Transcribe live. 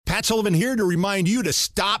Matt Sullivan here to remind you to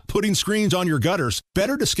stop putting screens on your gutters.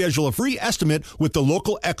 Better to schedule a free estimate with the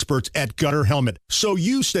local experts at Gutter Helmet so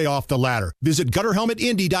you stay off the ladder. Visit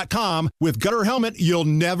GutterHelmetIndy.com. With Gutter Helmet, you'll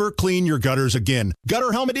never clean your gutters again.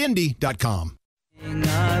 GutterHelmetIndy.com.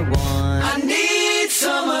 I need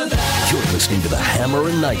some of that. You're listening to the Hammer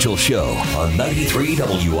and Nigel Show on 93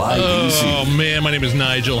 WIBC. Oh, man, my name is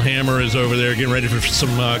Nigel. Hammer is over there getting ready for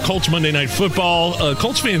some Colts Monday Night Football.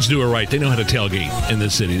 Colts fans do it right. They know how to tailgate in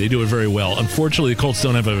this city. They do it very well. Unfortunately, the Colts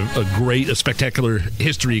don't have a spectacular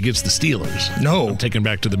history against the Steelers. No. I'm taken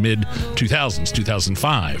back to the mid-2000s,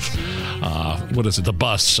 2005. What is it? The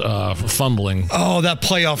bus fumbling. Oh, that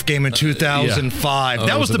playoff game in 2005. Yeah.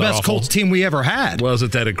 That was the best awful? Colts team we ever had.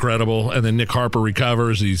 Wasn't that incredible? And then Nick Harper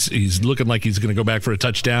recovers. He's looking like he's going to go back for a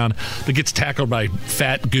touchdown, but gets tackled by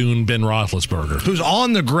fat goon Ben Roethlisberger, who's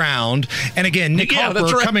on the ground. And again, Nick Harper,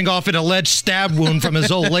 coming off an alleged stab wound from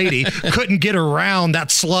his old lady, couldn't get around that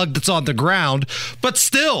slug that's on the ground. But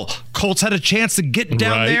still, Colts had a chance to get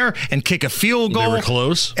down there and kick a field goal. They were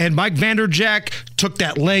close. And Mike Vanderjagt took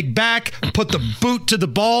that leg back, put the boot to the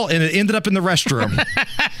ball, and it ended up in the restroom.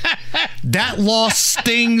 That loss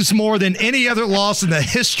stings more than any other loss in the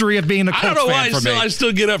history of being a Colts fan for me. I don't know why I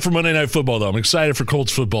still get up for Monday Night Football, though. I'm excited for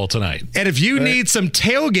Colts football tonight. And if you need some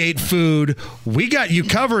tailgate food, we got you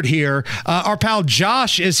covered here. Our pal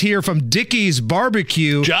Josh is here from Dickey's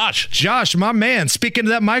Barbecue. Josh, my man, speaking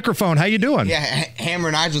to that microphone, how you doing? Yeah, Hammer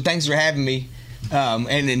and Nigel, thanks for having me.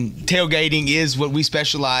 And then tailgating is what we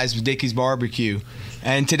specialize with Dickey's Barbecue.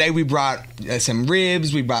 And today we brought some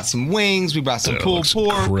ribs, we brought some wings, we brought some pulled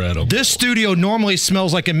pork. Incredible. This studio normally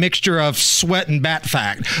smells like a mixture of sweat and bat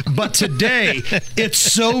fact, but today it's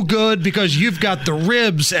so good because you've got the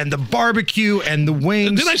ribs and the barbecue and the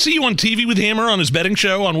wings. Didn't I see you on TV with Hammer on his betting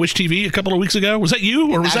show on Wish TV a couple of weeks ago? Was that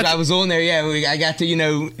you, or was that? I was on there. Yeah, I got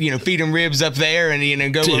to feed them ribs up there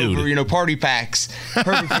and go over party packs.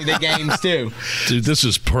 Perfect for the games too. Dude, this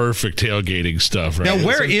is perfect tailgating stuff. Right? Now,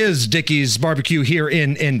 where is Dickey's Barbecue here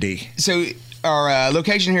in Indy? So our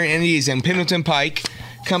location here in Indy is in Pendleton Pike.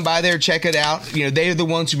 Come by there, check it out. They're the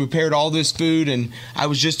ones who prepared all this food. And I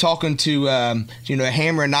was just talking to,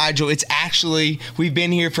 Hammer and Nigel. It's actually, we've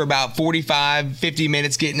been here for about 45, 50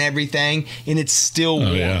 minutes getting everything, and it's still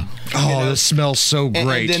warm. Yeah. Oh, this smells so great.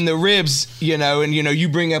 And then the ribs, you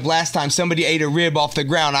bring up last time somebody ate a rib off the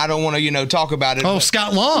ground. I don't want to, talk about it. Oh,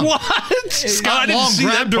 Scott Long. What? Scott Long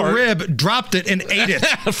grabbed a rib, dropped it, and ate it.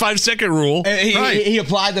 5-second rule. He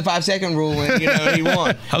applied the 5-second rule, and, he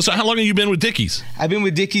won. So how long have you been with Dickey's? I've been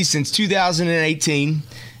with Dickey's since 2018.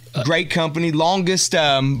 Great company, longest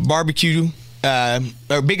barbecue,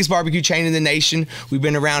 our biggest barbecue chain in the nation. We've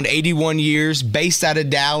been around 81 years, based out of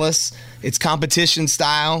Dallas. It's competition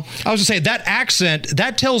style. I was going to say, that accent,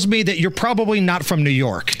 that tells me that you're probably not from New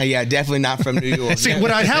York. Yeah, definitely not from New York. See,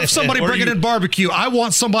 when I have somebody bringing in barbecue, I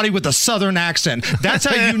want somebody with a southern accent. That's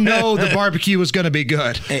how you know the barbecue is going to be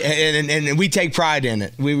good. And we take pride in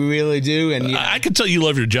it. We really do. And I can tell you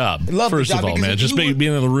love your job, first of all, man. Just being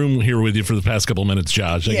in the room here with you for the past couple of minutes,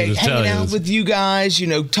 Josh. I can just tell you. Hanging out with you guys,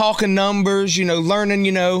 talking numbers, learning,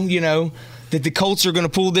 that the Colts are going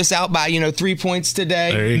to pull this out by, 3 points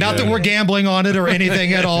today. Not that we're gambling on it or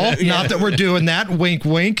anything at all. Yeah. Not that we're doing that. Wink,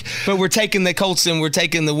 wink. But we're taking the Colts and we're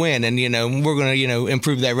taking the win. And, we're going to,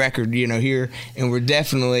 improve that record, here. And we're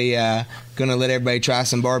definitely going to let everybody try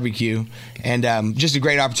some barbecue. And just a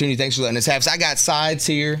great opportunity. Thanks for letting us have. So I got sides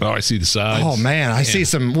here. Oh, I see the sides. Oh, man. I see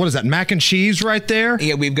some, what is that, mac and cheese right there?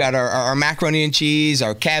 Yeah, we've got our macaroni and cheese,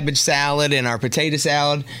 our cabbage salad, and our potato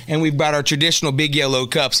salad. And we've got our traditional big yellow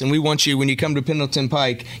cups. And we want you, when you come to Pendleton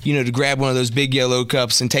Pike, to grab one of those big yellow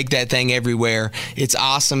cups and take that thing everywhere. It's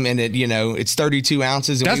awesome. And it's 32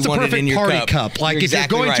 ounces. And that's we the want perfect it in your party cup. Like, if you're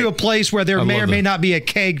going to a place where there may or may not be a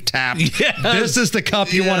keg tap, this is the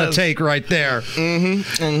cup you want to take right there.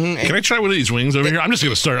 Mm-hmm, mm-hmm. Can I try one of these wings over here? I'm just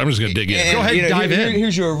going to start. I'm just going to dig in. Go ahead, dive in.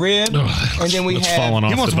 Here's your rib. And then we have...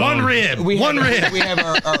 He wants one rib. We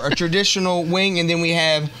have our traditional wing, and then we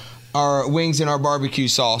have our wings and our barbecue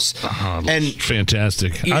sauce. And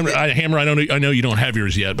fantastic. Hammer, I know you don't have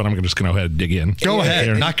yours yet, but I'm just going to go ahead and dig in. Go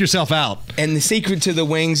ahead. Knock yourself out. And the secret to the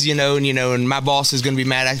wings, and my boss is going to be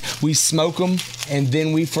mad. We smoke them, and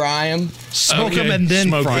then we fry them. Smoke them and then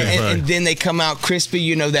fry them. And then they come out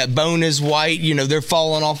crispy. That bone is white. They're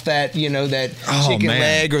falling off that, that chicken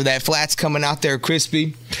leg or that flat's coming out there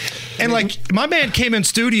crispy. And like my man came in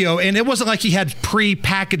studio, and it wasn't like he had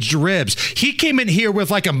pre-packaged ribs. He came in here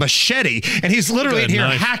with like a machete, and he's literally in here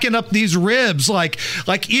hacking up these ribs. Like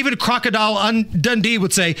even Crocodile Dundee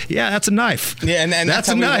would say, "Yeah, that's a knife." Yeah, and that's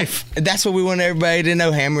a knife. That's what we want everybody to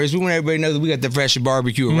know, Hammer. Is we want everybody to know that we got the freshest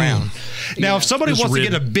barbecue around. Now, if somebody wants to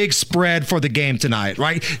get a big spread for the game tonight,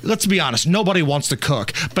 right? Let's be honest. Nobody wants to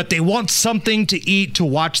cook, but they want something to eat to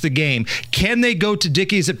watch the game. Can they go to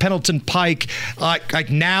Dickey's at Pendleton Pike like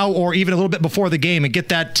now or even a little bit before the game and get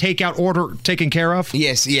that takeout order taken care of?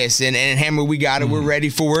 Yes. And Hammer, we got it. We're ready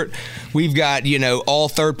for it. We've got, all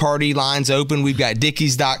third-party lines open. We've got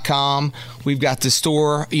Dickeys.com. We've got the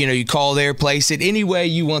store. You call there, place it. Any way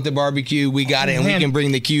you want the barbecue, we got it, and we can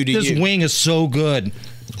bring the queue to you. This wing is so good.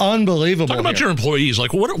 Unbelievable. Talk about your employees.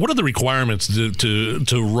 Like, what are the requirements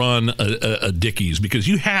to run a Dickey's? Because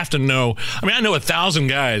you have to know. I mean, I know 1,000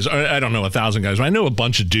 guys. I don't know 1,000 guys, but I know a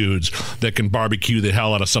bunch of dudes that can barbecue the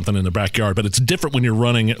hell out of something in the backyard. But it's different when you're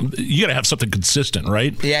running. You got to have something consistent,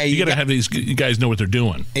 right? Yeah, you got to have these guys know what they're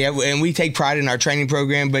doing. Yeah, and we take pride in our training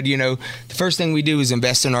program. But the first thing we do is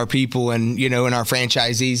invest in our people and in our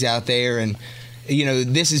franchisees out there. And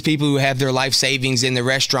this is people who have their life savings in the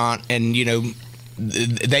restaurant, and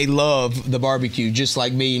they love the barbecue just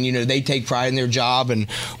like me, and they take pride in their job and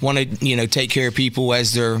want to take care of people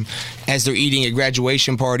as they're eating at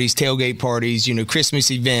graduation parties, tailgate parties,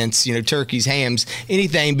 Christmas events, turkeys, hams,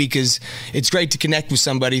 anything, because it's great to connect with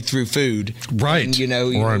somebody through food, right? And,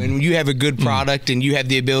 and when you have a good product and you have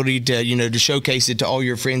the ability to to showcase it to all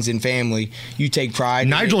your friends and family, you take pride.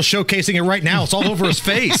 Nigel's showcasing it right now. It's all over his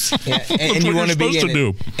face. Yeah, and you want to be in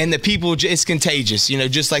it. And the people, it's contagious.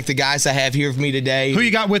 Just like the guys I have here with me today. Who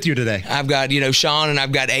you got with you today? I've got Sean and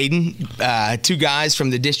I've got Aiden, two guys from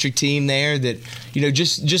the district team there that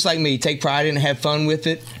just like me, take pride in it, have fun with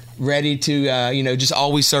it, ready to just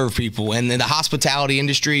always serve people. And then the hospitality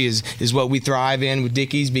industry is what we thrive in with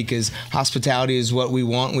Dickey's, because hospitality is what we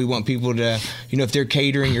want. We want people to if they're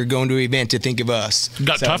catering or going to an event, to think of us.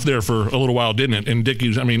 Got tough there for a little while, didn't it? And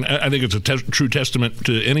Dickey's, I mean, I think it's a true testament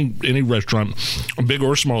to any restaurant, big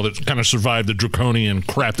or small, that kind of survived the draconian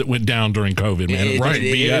crap that went down during COVID, man.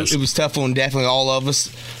 It was tough on definitely all of us.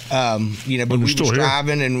 But we were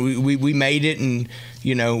striving, and we made it, and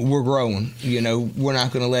we're growing. We're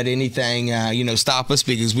not going to let anything stop us,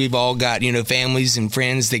 because we've all got families and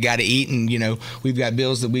friends that got to eat, and we've got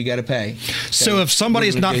bills that we got to pay. So if somebody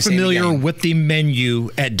is not familiar with the menu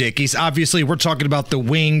at Dickey's, obviously we're talking about the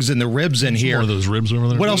wings and the ribs in here. More of those ribs over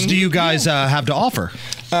there. What else do you guys have to offer?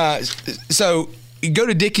 So you go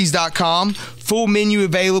to Dickeys.com, full menu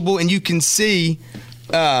available, and you can see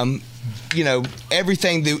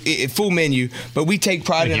everything, full menu. But we take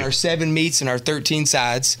pride in our 7 meats and our 13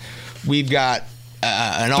 sides. We've got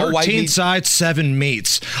an all-white 13 sides, 7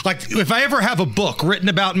 meats. Like, if I ever have a book written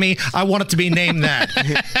about me, I want it to be named that.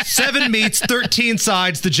 7 meats, 13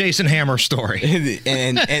 sides, the Jason Hammer story.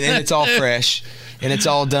 and it's all fresh, and it's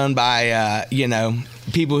all done by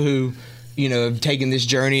people who have taken this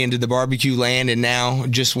journey into the barbecue land, and now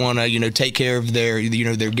just want to take care of their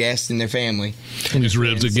guests and their family. And these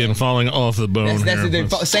ribs again falling off the bone.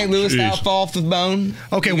 That's St. Louis style fall off the bone.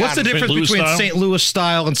 Okay, what's the difference between St. Louis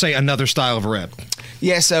style and, say, another style of rib?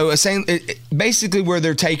 Yeah, so basically where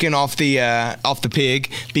they're taking off the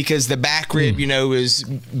pig, because the back rib, is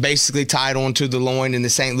basically tied onto the loin, and the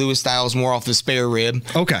St. Louis style is more off the spare rib.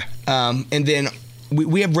 Okay. And then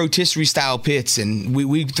we have rotisserie style pits, and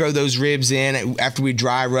we throw those ribs in after we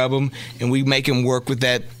dry rub them, and we make them work with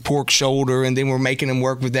that pork shoulder, and then we're making them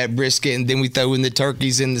work with that brisket, and then we throw in the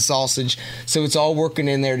turkeys and the sausage. So it's all working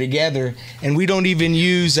in there together, and we don't even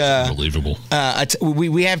use unbelievable.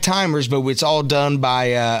 We have timers, but it's all done by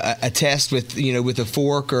a test with a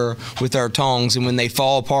fork or with our tongs, and when they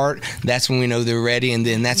fall apart, that's when we know they're ready, and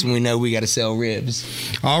then that's when we know we got to sell ribs.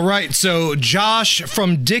 All right, so Josh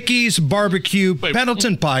from Dickey's Barbecue,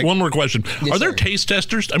 Pendleton Pike. One more question. Yes, are there sir. taste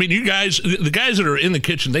testers? I mean, you guys, the guys that are in the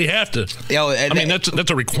kitchen, they have to.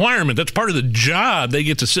 That's a requirement. That's part of the job. They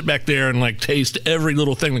get to sit back there and taste every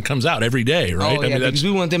little thing that comes out every day, right? Oh, yeah, because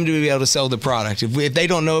we want them to be able to sell the product. If they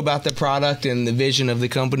don't know about the product and the vision of the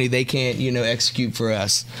company, they can't execute for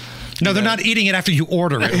us. No, they're not eating it after you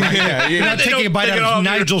order it. Right? You're not taking a bite out of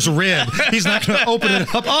Nigel's rib. He's not going to open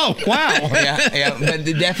it up. Oh, wow. Yeah. But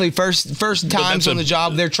definitely first times on the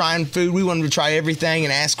job, they're trying food. We want them to try everything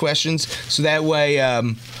and ask questions, so that way,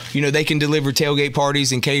 they can deliver tailgate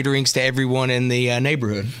parties and caterings to everyone in the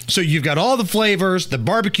neighborhood. So you've got all the flavors, the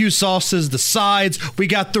barbecue sauces, the sides. We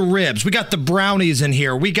got the ribs. We got the brownies in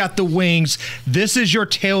here. We got the wings. This is your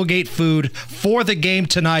tailgate food for the game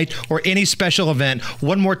tonight or any special event.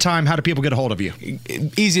 One more time, how do people get a hold of you?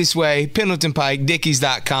 Easiest way, Pendleton Pike,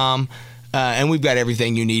 Dickies.com. And we've got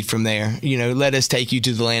everything you need from there. Let us take you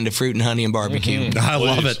to the land of fruit and honey and barbecue. I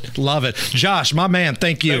love it. Love it. Josh, my man,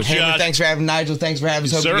 thank you. Thanks for having Nigel. Thanks for having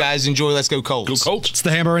us. Hope you guys enjoy. Let's go Colts. Go Colts. It's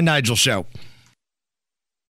the Hammer and Nigel Show.